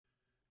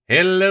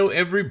Hello,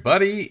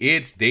 everybody.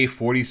 It's day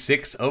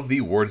 46 of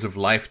the Words of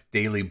Life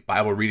daily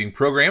Bible reading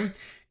program.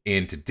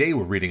 And today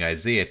we're reading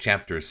Isaiah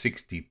chapter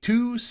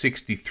 62,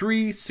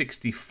 63,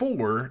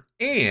 64,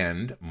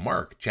 and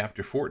Mark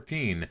chapter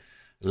 14.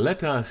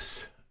 Let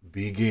us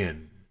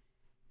begin.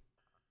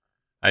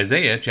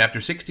 Isaiah chapter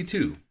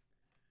 62.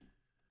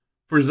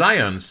 For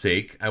Zion's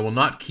sake I will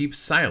not keep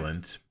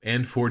silent,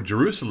 and for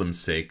Jerusalem's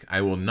sake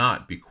I will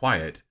not be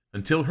quiet,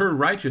 until her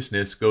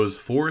righteousness goes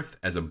forth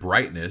as a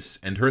brightness,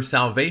 and her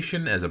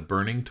salvation as a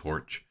burning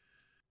torch.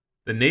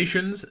 The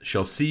nations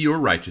shall see your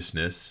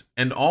righteousness,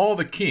 and all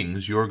the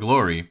kings your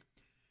glory.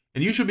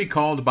 And you shall be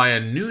called by a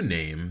new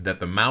name that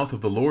the mouth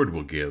of the Lord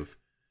will give.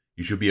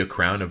 You shall be a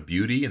crown of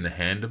beauty in the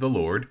hand of the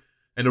Lord,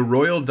 and a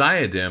royal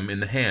diadem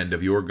in the hand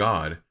of your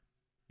God.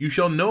 You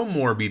shall no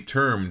more be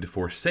termed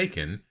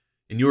forsaken,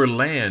 and your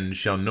land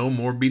shall no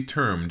more be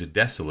termed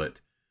desolate.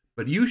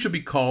 But you shall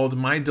be called,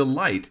 my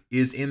delight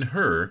is in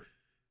her,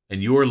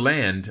 and your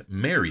land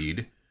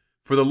married.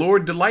 For the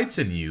Lord delights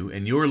in you,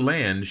 and your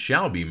land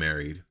shall be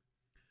married.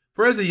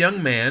 For as a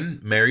young man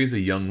marries a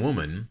young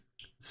woman,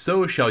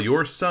 so shall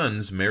your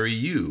sons marry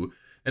you.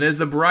 And as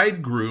the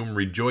bridegroom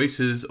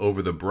rejoices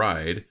over the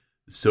bride,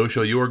 so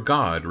shall your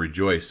God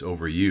rejoice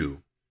over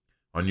you.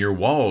 On your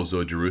walls,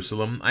 O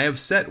Jerusalem, I have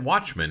set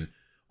watchmen.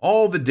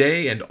 All the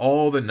day and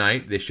all the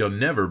night they shall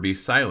never be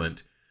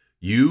silent.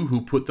 You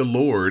who put the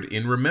Lord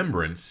in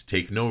remembrance,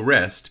 take no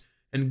rest,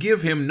 and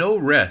give him no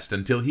rest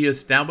until he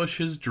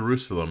establishes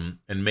Jerusalem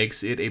and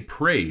makes it a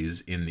praise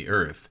in the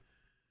earth.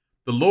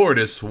 The Lord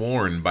has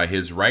sworn by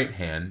his right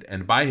hand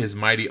and by his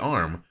mighty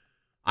arm,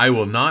 I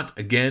will not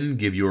again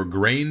give your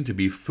grain to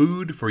be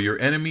food for your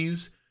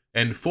enemies,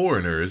 and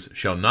foreigners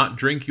shall not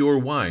drink your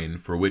wine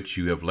for which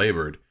you have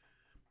labored.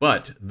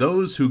 But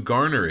those who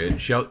garner it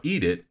shall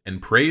eat it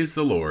and praise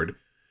the Lord,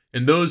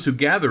 and those who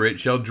gather it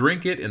shall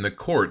drink it in the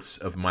courts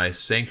of my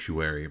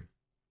sanctuary.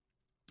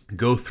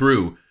 Go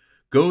through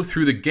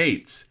the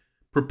gates,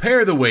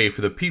 prepare the way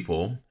for the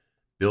people,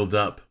 build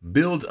up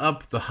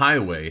the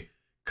highway,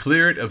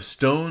 clear it of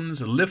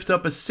stones, lift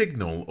up a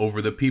signal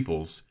over the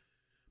peoples.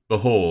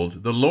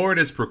 Behold, the Lord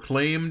is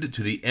proclaimed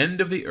to the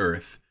end of the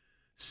earth.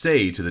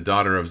 Say to the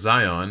daughter of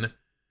Zion,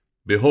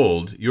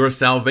 Behold, your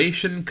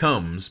salvation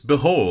comes,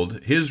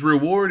 behold, his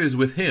reward is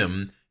with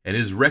him, and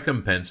his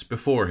recompense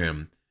before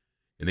him.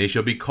 And they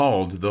shall be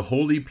called the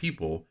holy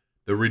people,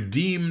 the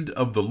redeemed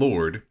of the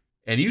Lord,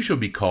 and you shall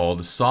be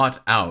called sought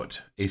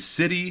out, a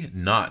city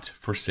not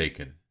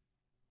forsaken.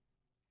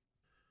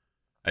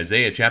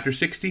 Isaiah chapter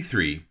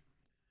 63.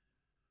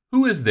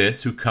 Who is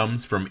this who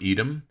comes from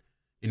Edom,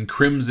 in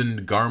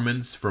crimsoned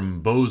garments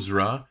from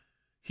Bozrah,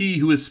 he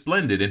who is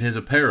splendid in his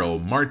apparel,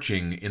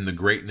 marching in the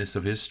greatness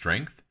of his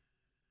strength?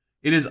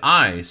 It is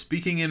I,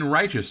 speaking in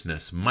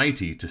righteousness,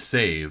 mighty to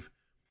save.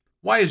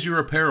 Why is your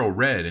apparel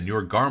red, and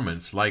your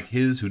garments like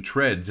his who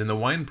treads in the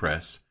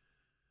winepress?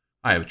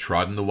 I have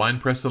trodden the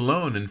winepress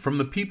alone, and from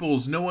the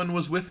peoples no one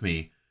was with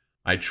me.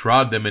 I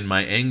trod them in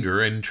my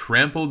anger, and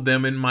trampled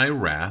them in my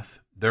wrath.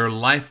 Their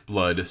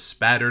lifeblood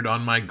spattered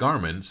on my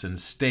garments, and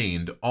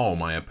stained all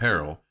my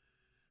apparel.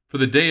 For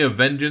the day of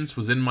vengeance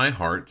was in my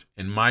heart,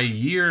 and my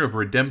year of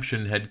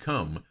redemption had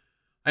come.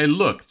 I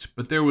looked,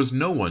 but there was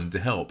no one to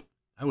help.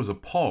 I was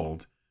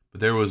appalled, but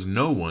there was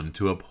no one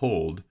to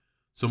uphold.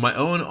 So my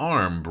own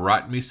arm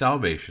brought me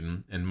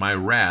salvation, and my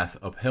wrath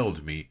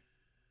upheld me.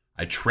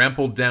 I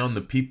trampled down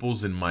the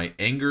peoples in my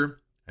anger,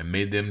 I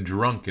made them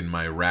drunk in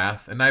my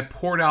wrath, and I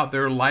poured out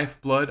their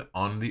lifeblood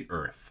on the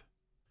earth.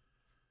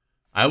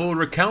 I will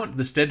recount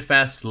the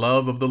steadfast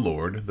love of the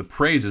Lord, the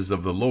praises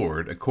of the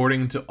Lord,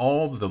 according to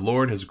all that the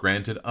Lord has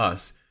granted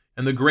us,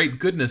 and the great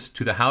goodness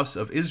to the house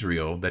of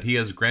Israel, that he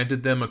has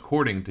granted them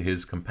according to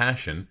his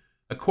compassion,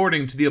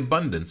 according to the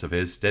abundance of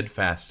his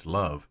steadfast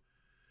love.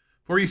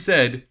 For he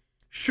said,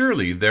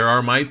 Surely there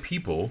are my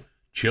people,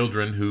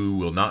 children who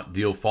will not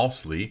deal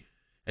falsely,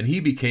 and he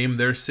became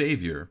their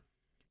Savior.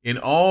 In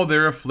all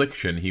their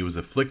affliction he was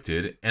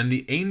afflicted, and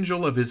the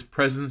angel of his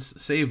presence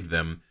saved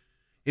them.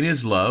 In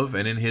his love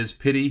and in his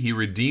pity he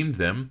redeemed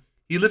them.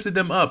 He lifted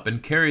them up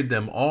and carried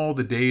them all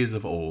the days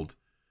of old.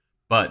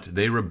 But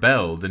they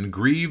rebelled and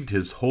grieved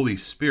his Holy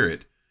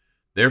Spirit.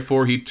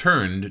 Therefore he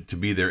turned to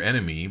be their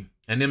enemy,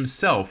 and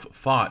himself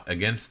fought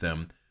against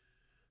them.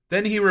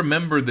 Then he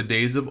remembered the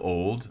days of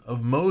old,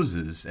 of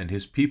Moses and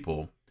his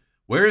people.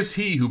 Where is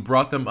he who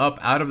brought them up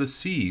out of the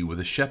sea with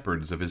the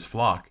shepherds of his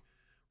flock?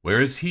 Where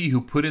is he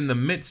who put in the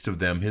midst of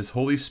them his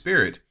Holy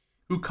Spirit,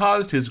 who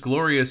caused his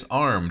glorious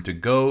arm to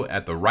go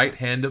at the right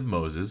hand of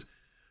Moses,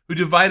 who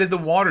divided the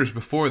waters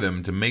before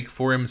them to make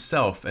for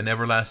himself an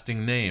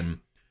everlasting name,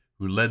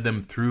 who led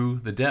them through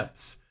the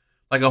depths?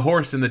 Like a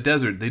horse in the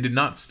desert they did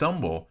not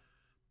stumble,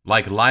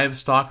 like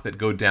livestock that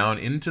go down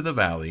into the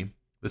valley.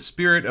 The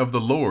Spirit of the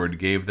Lord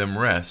gave them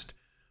rest.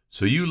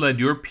 So you led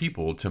your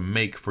people to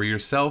make for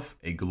yourself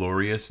a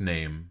glorious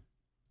name.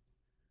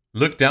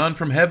 Look down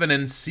from heaven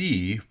and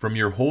see, from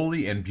your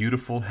holy and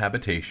beautiful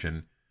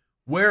habitation.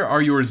 Where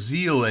are your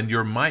zeal and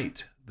your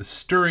might? The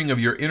stirring of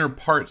your inner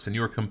parts and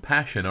your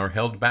compassion are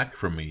held back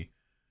from me.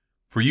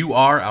 For you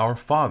are our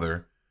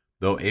Father.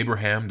 Though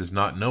Abraham does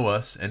not know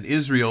us, and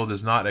Israel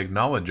does not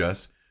acknowledge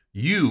us,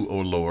 you, O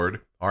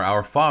Lord, are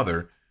our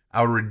Father,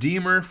 our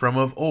Redeemer from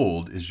of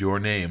old is your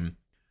name.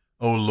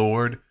 O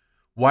Lord,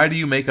 why do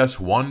you make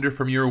us wander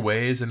from your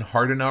ways and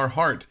harden our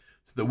heart,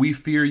 so that we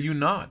fear you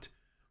not?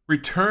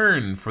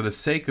 Return, for the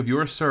sake of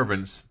your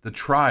servants, the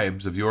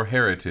tribes of your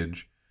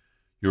heritage.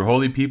 Your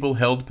holy people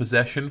held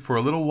possession for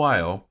a little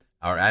while.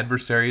 Our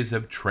adversaries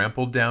have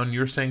trampled down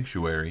your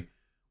sanctuary.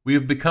 We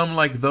have become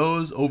like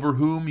those over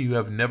whom you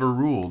have never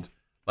ruled,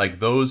 like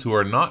those who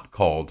are not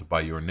called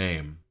by your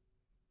name.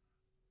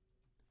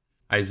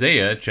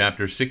 Isaiah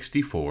chapter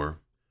 64.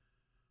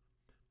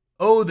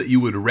 Oh, that you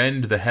would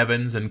rend the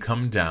heavens and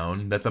come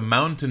down, that the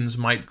mountains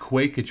might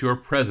quake at your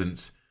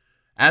presence,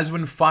 as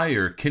when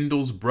fire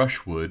kindles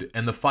brushwood,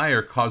 and the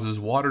fire causes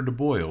water to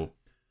boil,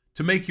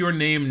 to make your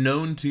name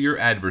known to your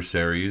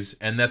adversaries,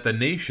 and that the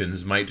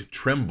nations might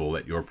tremble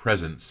at your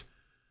presence.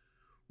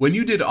 When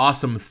you did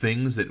awesome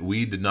things that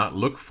we did not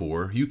look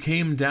for, you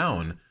came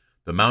down,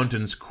 the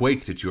mountains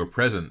quaked at your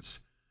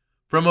presence.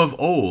 From of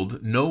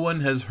old no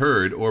one has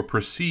heard or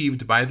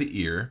perceived by the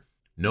ear,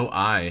 no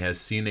eye has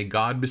seen a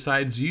God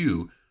besides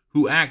you,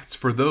 who acts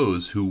for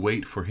those who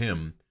wait for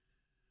him.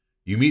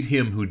 You meet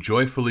him who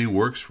joyfully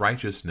works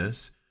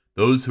righteousness,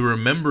 those who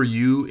remember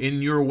you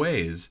in your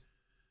ways.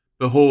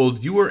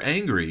 Behold, you were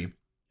angry,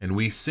 and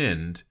we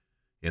sinned.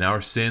 In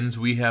our sins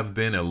we have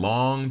been a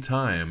long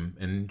time,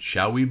 and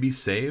shall we be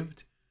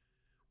saved?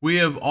 We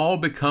have all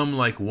become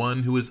like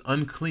one who is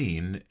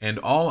unclean, and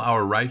all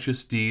our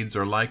righteous deeds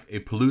are like a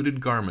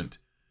polluted garment.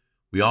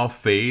 We all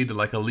fade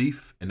like a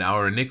leaf, and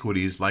our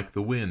iniquities like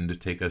the wind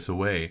take us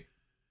away.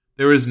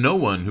 There is no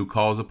one who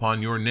calls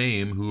upon your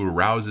name who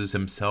arouses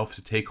himself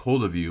to take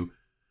hold of you,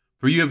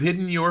 for you have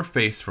hidden your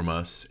face from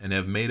us, and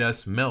have made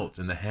us melt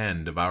in the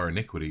hand of our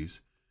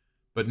iniquities.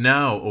 But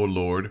now, O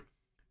Lord,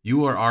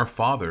 you are our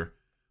Father.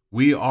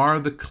 We are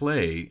the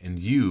clay, and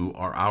you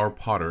are our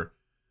potter.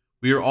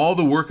 We are all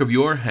the work of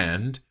your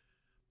hand.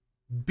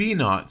 Be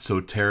not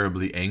so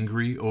terribly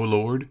angry, O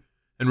Lord,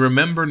 and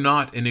remember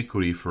not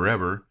iniquity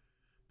forever.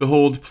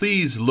 Behold,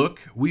 please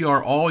look, we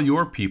are all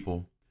your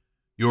people.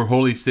 Your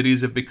holy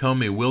cities have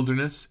become a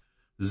wilderness.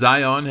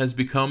 Zion has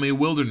become a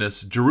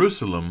wilderness,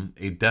 Jerusalem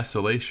a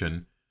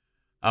desolation.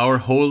 Our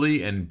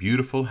holy and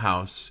beautiful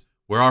house,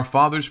 where our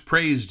fathers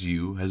praised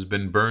you, has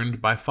been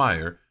burned by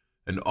fire,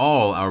 and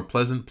all our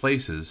pleasant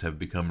places have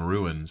become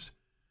ruins.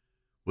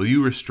 Will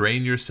you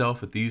restrain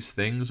yourself at these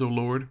things, O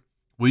Lord?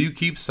 Will you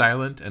keep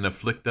silent and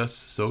afflict us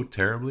so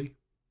terribly?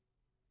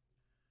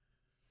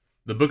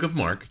 The Book of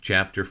Mark,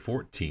 chapter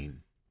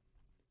 14.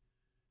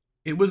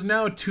 It was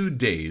now 2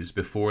 days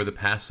before the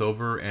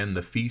Passover and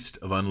the Feast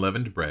of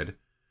Unleavened Bread,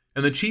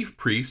 and the chief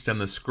priests and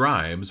the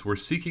scribes were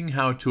seeking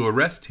how to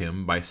arrest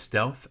him by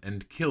stealth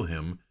and kill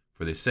him,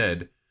 for they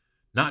said,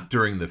 "Not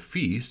during the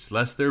feast,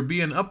 lest there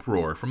be an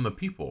uproar from the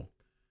people."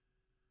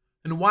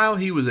 And while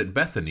he was at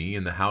Bethany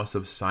in the house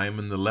of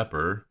Simon the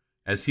leper,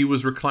 as he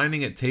was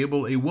reclining at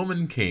table, a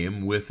woman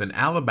came with an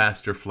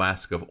alabaster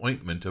flask of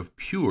ointment of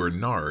pure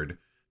nard,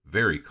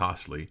 very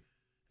costly,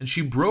 and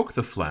she broke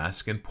the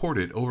flask and poured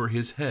it over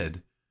his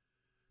head.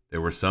 There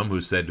were some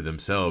who said to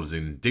themselves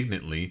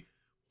indignantly,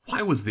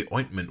 "Why was the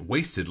ointment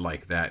wasted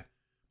like that?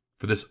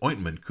 For this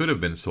ointment could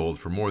have been sold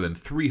for more than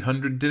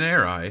 300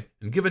 denarii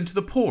and given to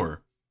the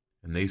poor."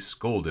 And they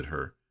scolded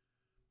her.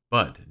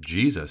 But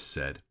Jesus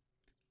said,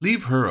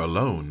 "Leave her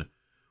alone.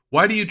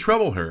 Why do you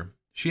trouble her?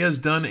 She has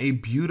done a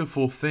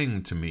beautiful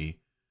thing to me.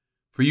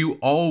 For you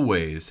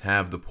always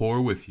have the poor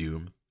with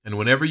you, and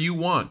whenever you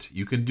want,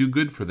 you can do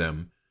good for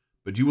them,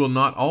 but you will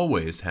not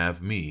always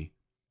have me.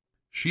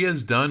 She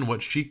has done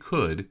what she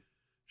could.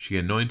 She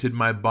anointed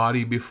my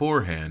body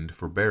beforehand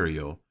for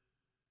burial.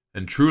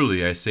 And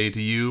truly I say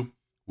to you,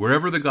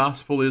 wherever the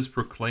gospel is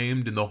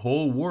proclaimed in the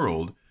whole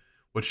world,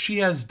 what she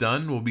has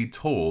done will be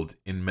told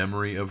in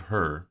memory of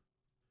her."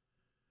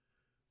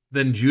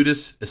 Then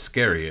Judas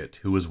Iscariot,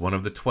 who was one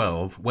of the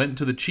 12, went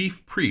to the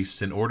chief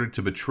priests in order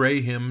to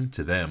betray him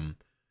to them.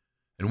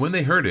 And when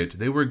they heard it,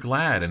 they were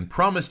glad and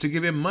promised to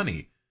give him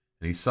money,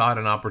 and he sought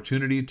an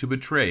opportunity to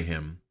betray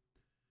him.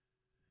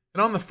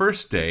 And on the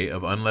first day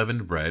of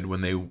unleavened bread,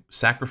 when they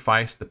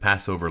sacrificed the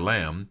Passover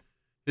lamb,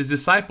 his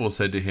disciples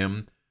said to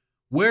him,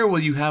 "Where will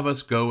you have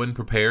us go and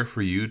prepare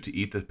for you to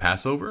eat the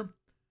Passover?"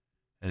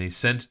 And he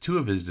sent 2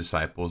 of his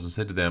disciples and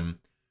said to them,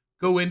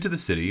 "Go into the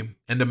city,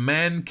 and a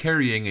man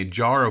carrying a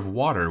jar of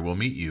water will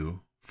meet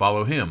you.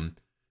 Follow him,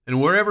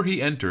 and wherever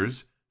he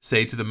enters,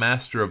 say to the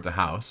master of the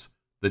house,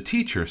 'The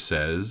teacher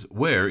says,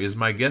 where is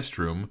my guest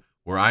room,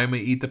 where I may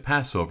eat the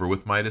Passover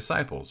with my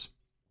disciples?'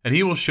 And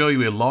he will show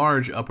you a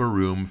large upper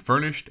room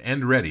furnished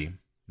and ready.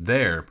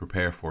 There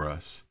prepare for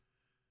us."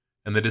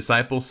 And the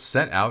disciples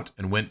set out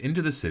and went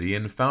into the city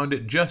and found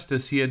it just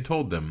as he had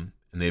told them,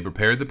 and they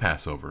prepared the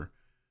Passover.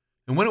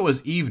 And when it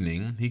was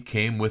evening, he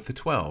came with the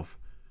 12.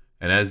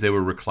 And as they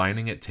were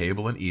reclining at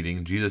table and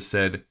eating, Jesus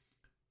said,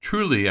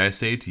 "Truly I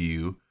say to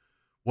you,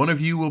 one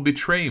of you will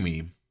betray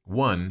me,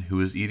 one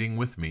who is eating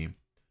with me."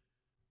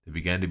 They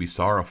began to be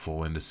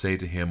sorrowful and to say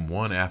to him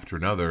one after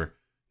another,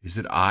 "Is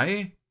it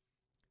I?"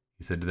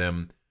 He said to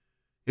them,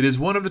 "It is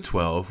one of the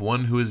 12,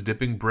 one who is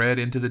dipping bread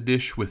into the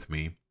dish with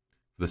me.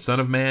 The Son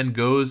of Man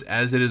goes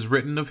as it is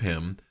written of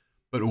him,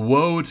 but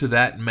woe to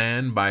that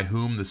man by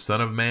whom the Son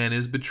of Man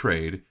is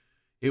betrayed.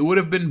 It would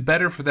have been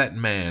better for that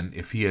man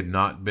if he had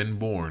not been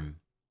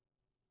born."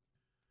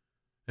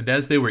 And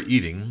as they were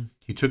eating,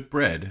 he took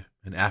bread,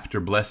 and after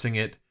blessing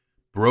it,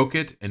 broke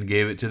it and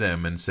gave it to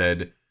them, and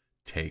said,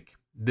 "Take,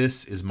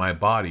 this is my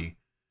body."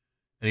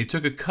 And he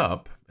took a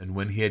cup, and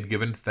when he had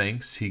given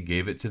thanks, he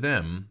gave it to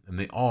them, and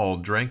they all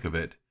drank of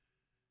it.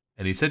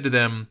 And he said to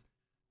them,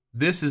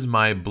 "This is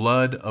my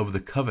blood of the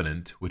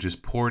covenant, which is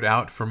poured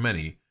out for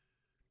many.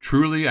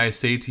 Truly I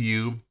say to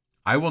you,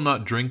 I will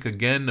not drink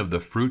again of the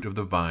fruit of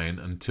the vine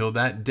until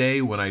that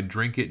day when I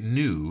drink it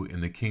new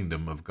in the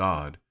kingdom of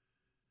God."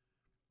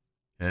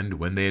 And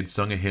when they had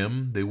sung a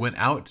hymn, they went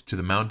out to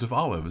the Mount of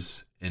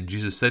Olives. And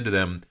Jesus said to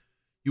them,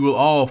 "You will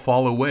all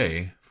fall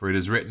away, for it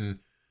is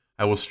written,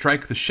 I will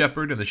strike the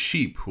shepherd, and the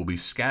sheep will be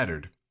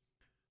scattered.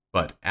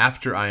 But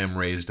after I am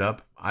raised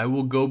up, I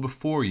will go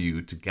before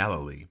you to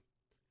Galilee."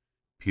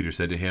 Peter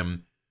said to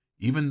him,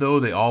 "Even though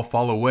they all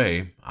fall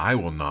away, I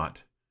will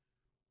not."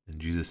 And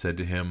Jesus said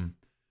to him,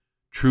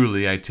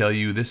 "Truly I tell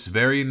you, this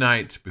very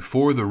night,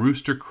 before the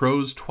rooster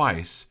crows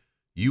twice,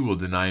 you will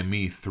deny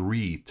me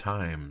 3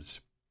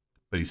 times.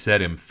 But he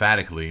said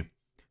emphatically,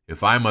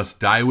 "If I must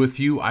die with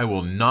you, I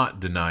will not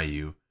deny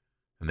you."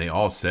 And they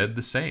all said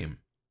the same.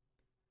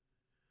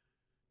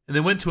 And they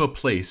went to a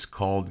place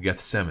called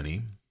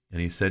Gethsemane, and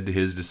he said to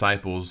his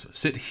disciples,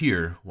 "Sit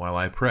here while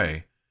I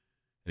pray."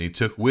 And he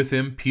took with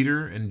him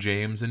Peter and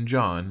James and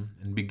John,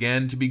 and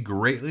began to be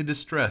greatly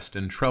distressed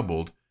and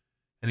troubled.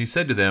 And he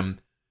said to them,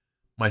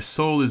 "My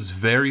soul is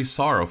very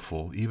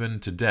sorrowful, even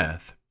to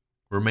death.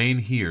 Remain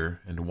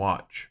here and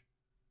watch."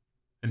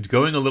 And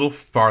going a little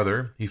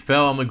farther, he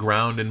fell on the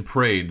ground and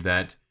prayed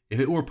that, if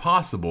it were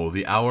possible,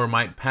 the hour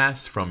might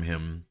pass from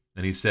him.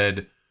 And he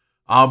said,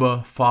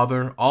 "Abba,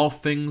 Father, all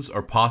things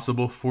are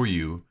possible for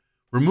you.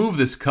 Remove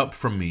this cup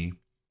from me.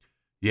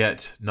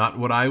 Yet not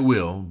what I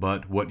will,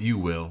 but what you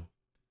will."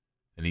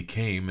 And he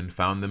came and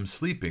found them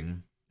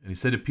sleeping. And he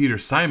said to Peter,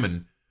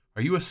 "Simon,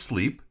 are you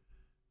asleep?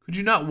 Could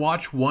you not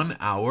watch 1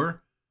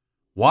 hour?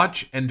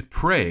 Watch and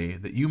pray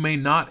that you may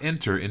not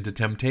enter into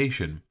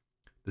temptation.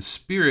 The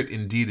spirit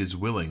indeed is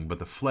willing, but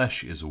the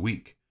flesh is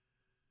weak."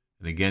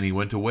 And again he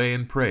went away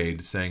and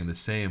prayed, saying the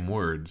same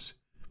words.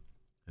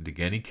 And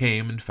again he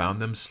came and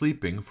found them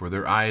sleeping, for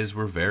their eyes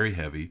were very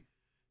heavy,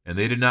 and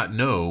they did not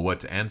know what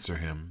to answer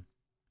him.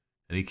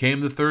 And he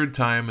came the 3rd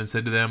time and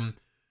said to them,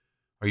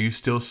 "Are you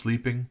still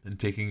sleeping and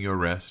taking your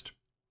rest?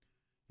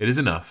 It is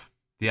enough.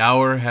 The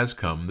hour has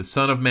come. The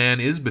Son of Man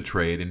is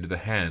betrayed into the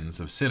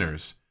hands of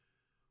sinners.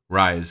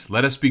 Rise,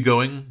 let us be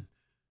going.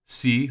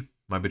 See,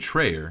 my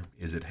betrayer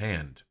is at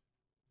hand."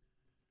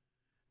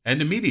 And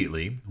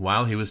immediately,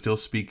 while he was still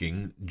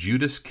speaking,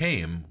 Judas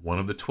came, one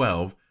of the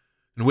 12,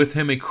 and with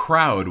him a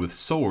crowd with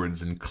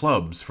swords and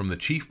clubs from the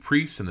chief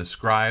priests and the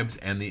scribes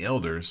and the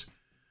elders.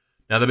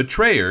 Now the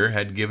betrayer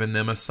had given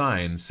them a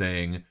sign,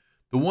 saying,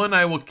 "The one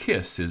I will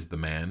kiss is the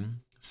man.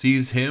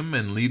 Seize him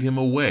and lead him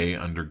away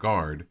under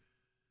guard."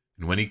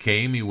 And when he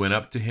came, he went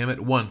up to him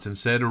at once and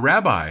said,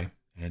 "Rabbi,"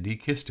 and he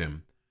kissed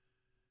him.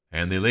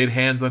 And they laid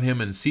hands on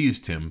him and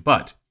seized him.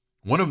 But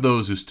one of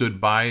those who stood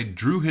by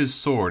drew his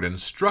sword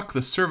and struck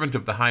the servant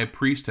of the high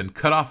priest and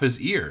cut off his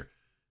ear.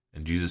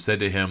 And Jesus said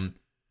to him,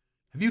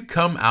 "Have you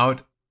come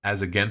out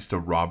as against a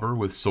robber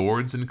with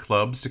swords and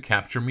clubs to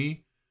capture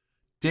me?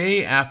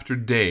 Day after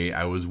day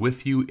I was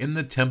with you in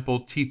the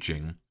temple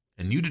teaching,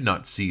 and you did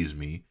not seize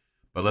me,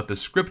 but let the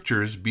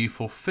scriptures be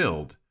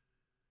fulfilled."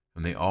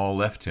 And they all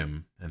left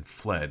him and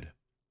fled.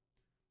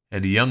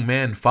 And a young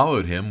man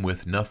followed him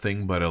with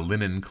nothing but a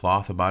linen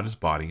cloth about his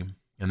body,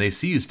 and they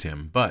seized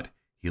him, but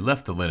he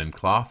left the linen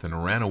cloth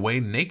and ran away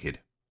naked.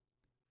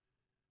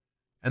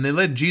 And they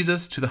led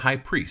Jesus to the high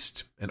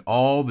priest, and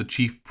all the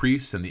chief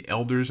priests and the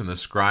elders and the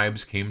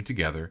scribes came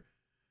together.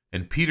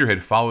 And Peter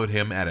had followed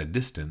him at a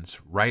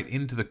distance, right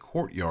into the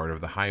courtyard of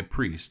the high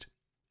priest,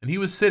 and he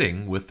was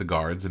sitting with the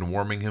guards and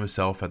warming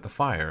himself at the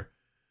fire.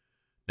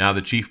 Now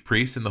the chief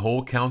priests and the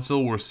whole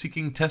council were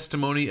seeking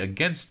testimony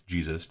against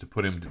Jesus to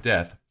put him to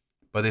death,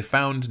 but they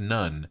found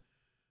none.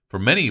 For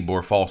many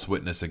bore false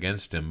witness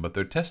against him, but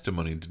their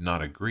testimony did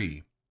not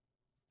agree.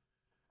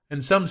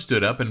 And some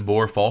stood up and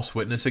bore false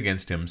witness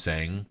against him,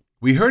 saying,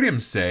 "We heard him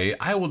say,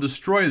 'I will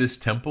destroy this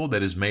temple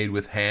that is made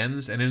with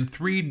hands, and in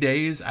 3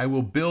 days I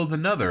will build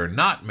another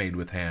not made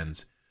with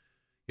hands.'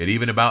 Yet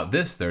even about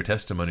this their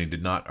testimony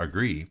did not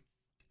agree.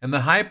 And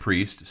the high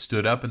priest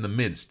stood up in the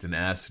midst and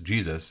asked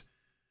Jesus,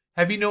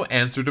 'Have you no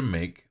answer to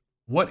make?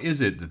 What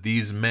is it that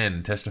these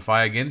men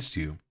testify against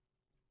you?'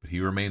 But he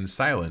remained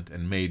silent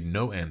and made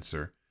no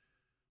answer.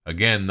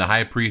 Again the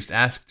high priest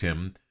asked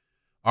him,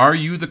 'Are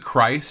you the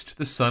Christ,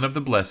 the Son of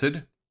the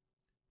Blessed?'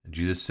 And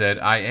Jesus said,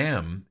 'I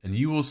am, and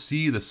you will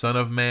see the Son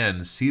of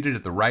Man seated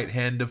at the right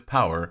hand of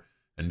power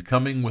and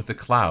coming with the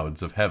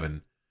clouds of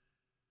heaven.'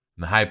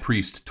 And the high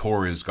priest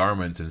tore his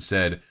garments and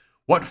said,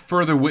 'What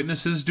further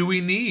witnesses do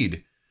we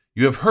need?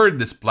 You have heard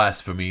this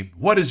blasphemy.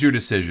 What is your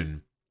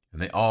decision?'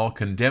 and they all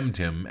condemned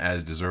him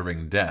as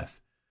deserving death.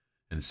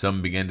 And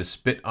some began to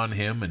spit on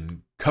him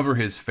and cover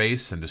his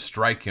face and to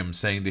strike him,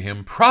 saying to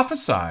him,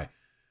 "Prophesy!"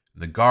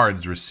 And the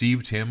guards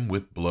received him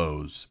with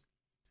blows.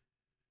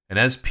 And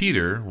as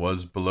Peter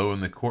was below in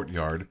the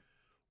courtyard,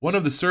 one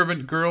of the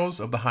servant girls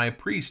of the high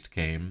priest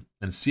came,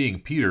 and seeing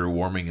Peter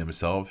warming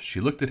himself, she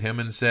looked at him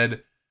and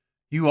said,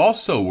 "You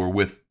also were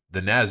with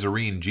the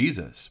Nazarene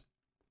Jesus."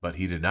 But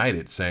he denied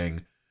it,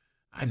 saying,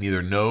 "I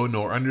neither know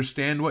nor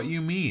understand what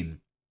you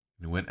mean."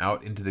 And he went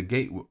out into the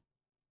gate.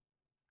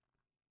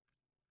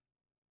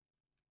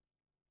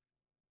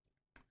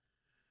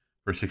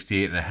 Verse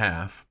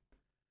 68.5.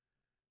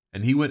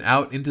 And he went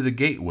out into the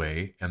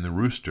gateway, and the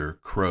rooster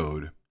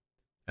crowed.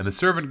 And the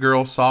servant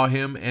girl saw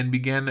him, and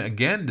began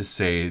again to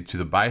say to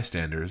the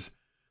bystanders,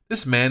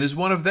 "This man is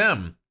one of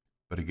them."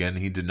 But again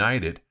he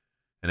denied it.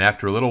 And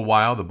after a little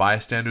while the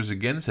bystanders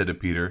again said to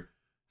Peter,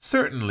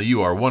 "Certainly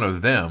you are one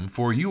of them,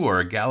 for you are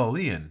a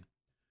Galilean."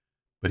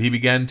 But he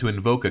began to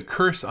invoke a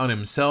curse on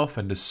himself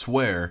and to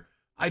swear,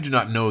 "I do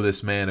not know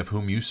this man of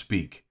whom you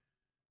speak."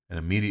 And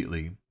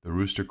immediately the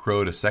rooster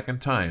crowed a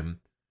second time,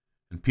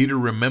 and Peter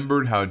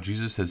remembered how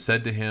Jesus had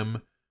said to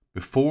him,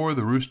 "Before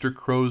the rooster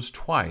crows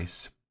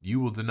twice, you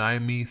will deny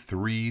me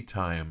 3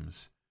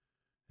 times."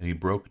 And he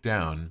broke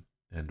down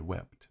and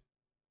wept.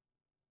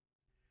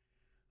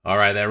 All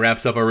right, that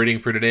wraps up our reading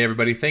for today,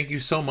 everybody. Thank you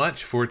so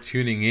much for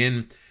tuning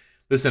in.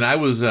 Listen, I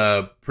was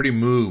pretty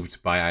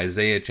moved by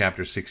Isaiah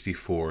chapter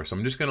 64, so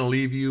I'm just going to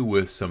leave you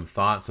with some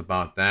thoughts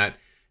about that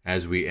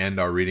as we end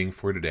our reading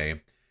for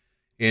today.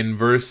 In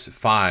verse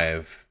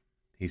 5,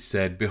 he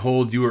said,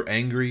 "Behold, you are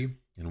angry,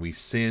 and we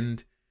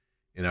sinned.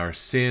 In our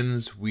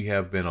sins we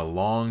have been a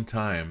long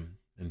time,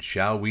 and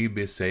shall we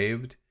be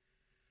saved?"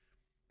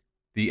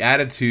 The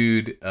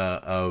attitude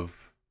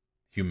of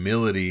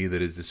humility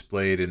that is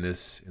displayed in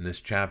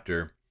this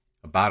chapter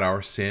about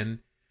our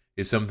sin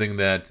is something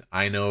that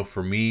I know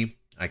for me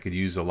I could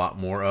use a lot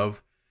more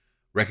of.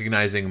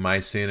 Recognizing my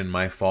sin and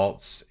my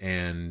faults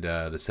and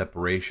the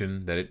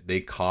separation that they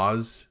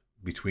cause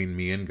between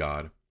me and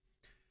God.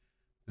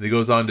 And he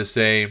goes on to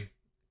say,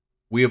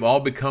 "We have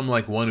all become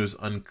like one who's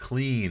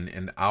unclean,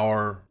 and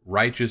our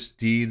righteous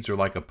deeds are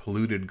like a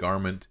polluted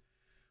garment.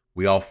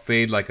 We all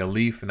fade like a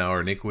leaf, and our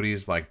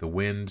iniquities, like the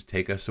wind,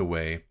 take us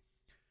away.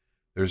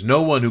 There's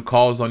no one who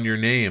calls on your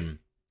name."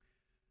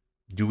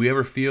 Do we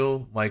ever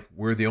feel like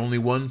we're the only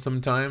one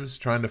sometimes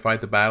trying to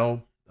fight the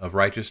battle of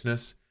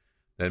righteousness?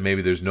 That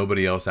maybe there's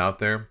nobody else out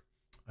there?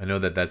 I know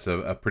that that's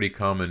a pretty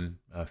common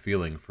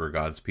feeling for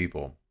God's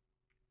people.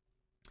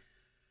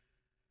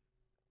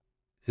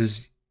 It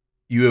says,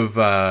 "You have,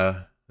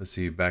 let's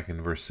see, back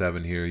in verse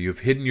 7 here, you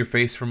have hidden your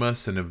face from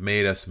us and have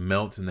made us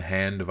melt in the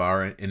hand of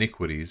our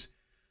iniquities.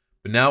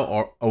 But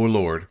now, O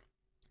Lord,"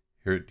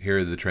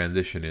 here the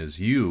transition is,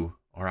 "you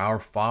are our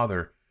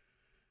Father."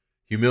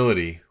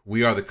 Humility.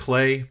 We are the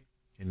clay,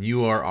 and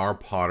you are our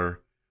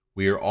potter.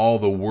 We are all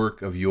the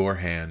work of your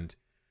hand.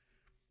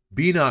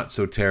 Be not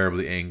so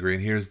terribly angry.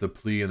 And here's the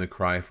plea and the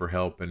cry for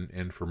help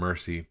and for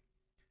mercy.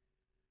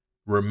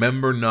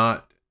 Remember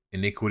not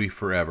iniquity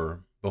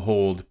forever.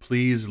 Behold,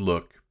 please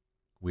look.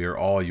 We are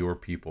all your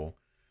people.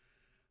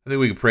 I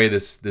think we can pray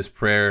this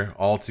prayer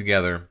all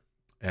together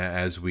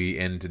as we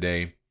end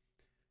today.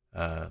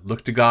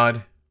 Look to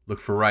God.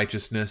 Look for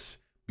righteousness.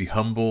 Be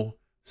humble.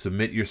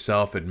 Submit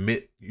yourself.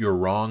 Admit your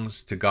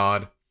wrongs to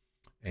God.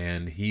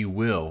 And He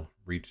will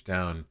reach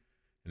down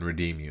and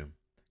redeem you.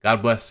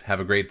 God bless. Have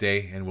a great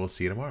day, and we'll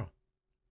see you tomorrow.